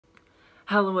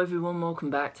Hello everyone, welcome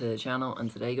back to the channel,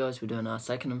 and today guys we're doing our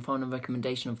second and final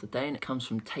recommendation of the day, and it comes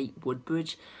from Tate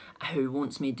Woodbridge, who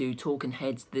wants me to do Talking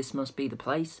Heads, This Must Be the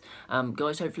Place.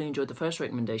 Guys, hopefully you enjoyed the first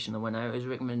recommendation that went out. It was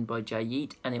recommended by Jay,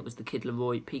 and it was the Kid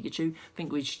Leroy Pikachu. I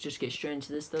think we should just get straight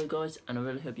into this though guys, and I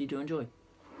really hope you do enjoy.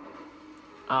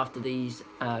 After these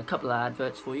couple of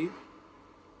adverts for you.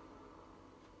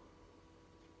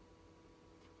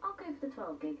 I'll go for the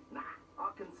 12 gig. Nah,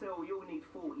 I can tell you'll need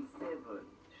 47.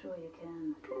 Sure you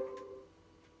can.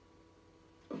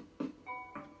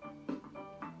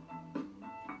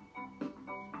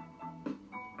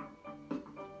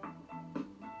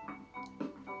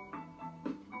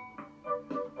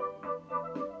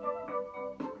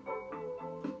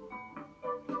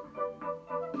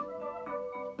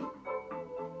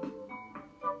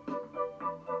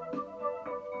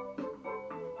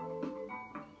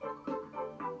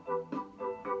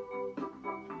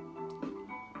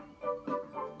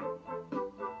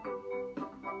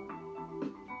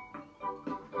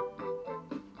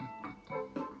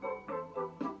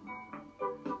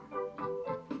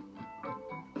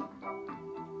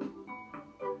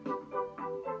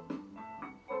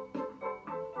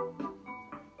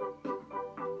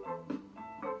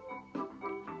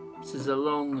 This is a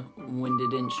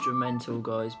long-winded instrumental,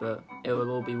 guys, but it will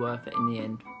all be worth it in the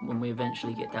end when we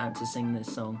eventually get down to sing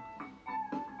this song.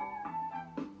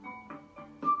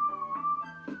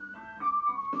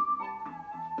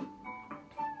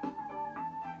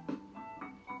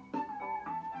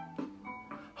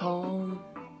 Home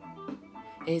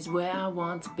is where I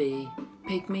want to be.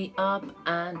 Pick me up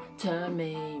and turn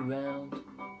me round.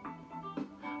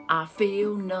 I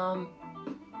feel numb,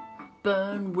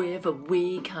 burn with a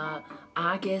weak heart.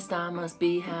 I guess I must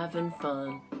be having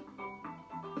fun.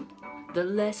 The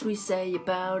less we say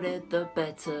about it, the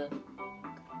better.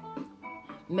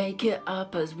 Make it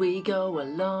up as we go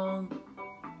along.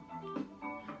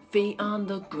 Feet on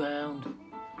the ground,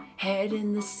 head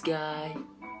in the sky.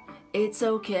 It's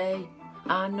okay,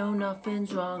 I know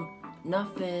nothing's wrong,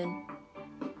 nothing.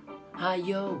 Hi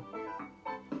yo,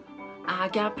 I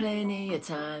got plenty of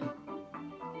time.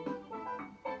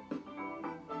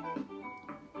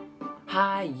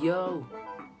 Hi yo,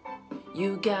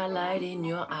 you got light in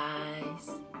your eyes,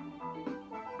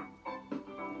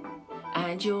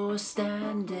 and you're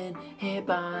standing here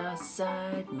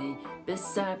beside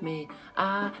me.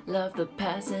 I love the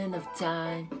passing of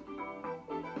time.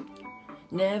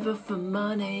 Never for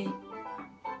money,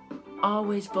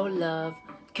 always for love.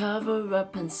 Cover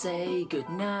up and say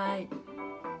goodnight,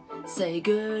 say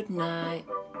goodnight.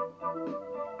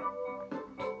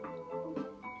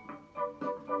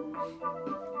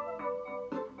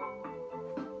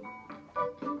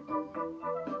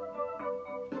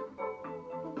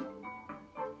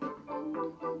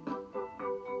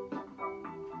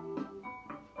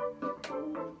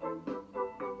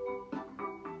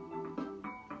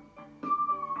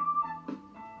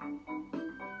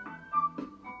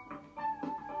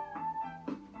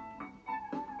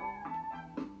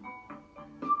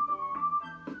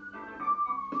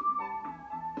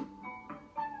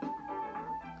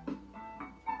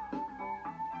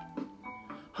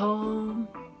 Home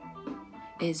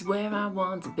is where I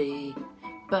want to be,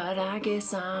 but I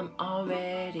guess I'm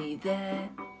already there.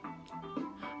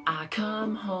 I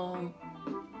come home,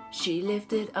 she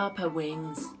lifted up her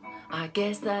wings. I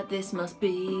guess that this must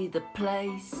be the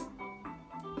place.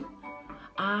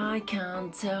 I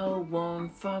can't tell one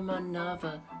from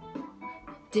another.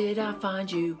 Did I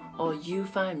find you or you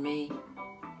find me?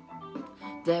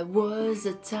 There was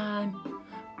a time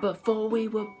before we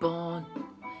were born.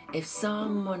 If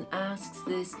someone asks,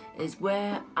 this is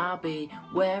where I'll be,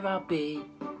 where I'll be.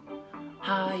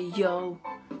 Hi yo,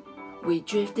 we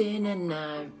drift in and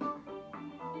out.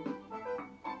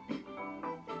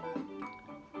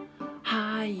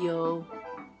 Hi yo,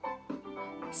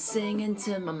 singing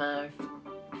to my mouth.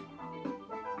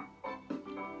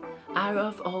 Out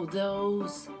of all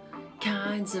those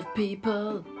kinds of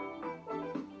people,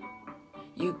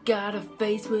 you got a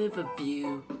face with a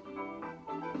view.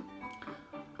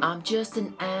 I'm just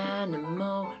an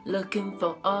animal looking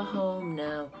for a home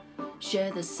now.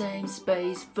 Share the same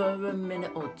space for a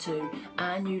minute or two,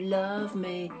 and you love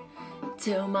me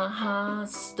till my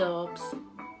heart stops.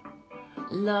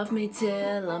 Love me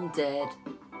till I'm dead.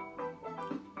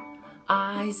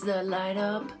 Eyes that light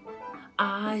up,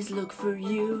 eyes look for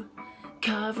you.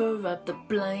 Cover up the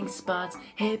blank spots,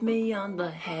 hit me on the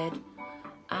head.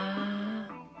 Hi,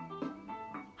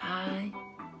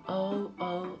 oh,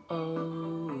 oh, oh.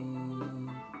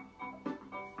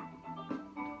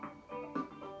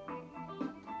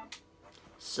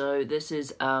 So this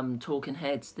is Talking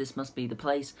Heads, This Must Be the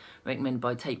Place, recommended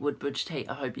by Tate Woodbridge. Tate,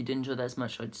 I hope you did enjoy that as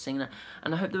much as I did singing it,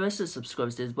 and I hope the rest of the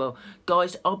subscribers did as well.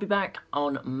 Guys, I'll be back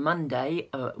on Monday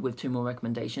with 2 more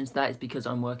recommendations. That is because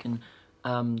I'm working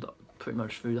pretty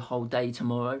much through the whole day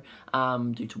tomorrow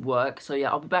due to work. So yeah,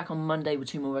 I'll be back on Monday with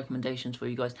 2 more recommendations for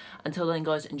you guys. Until then,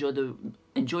 guys,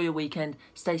 enjoy your weekend,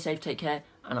 stay safe, take care,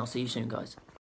 and I'll see you soon, guys.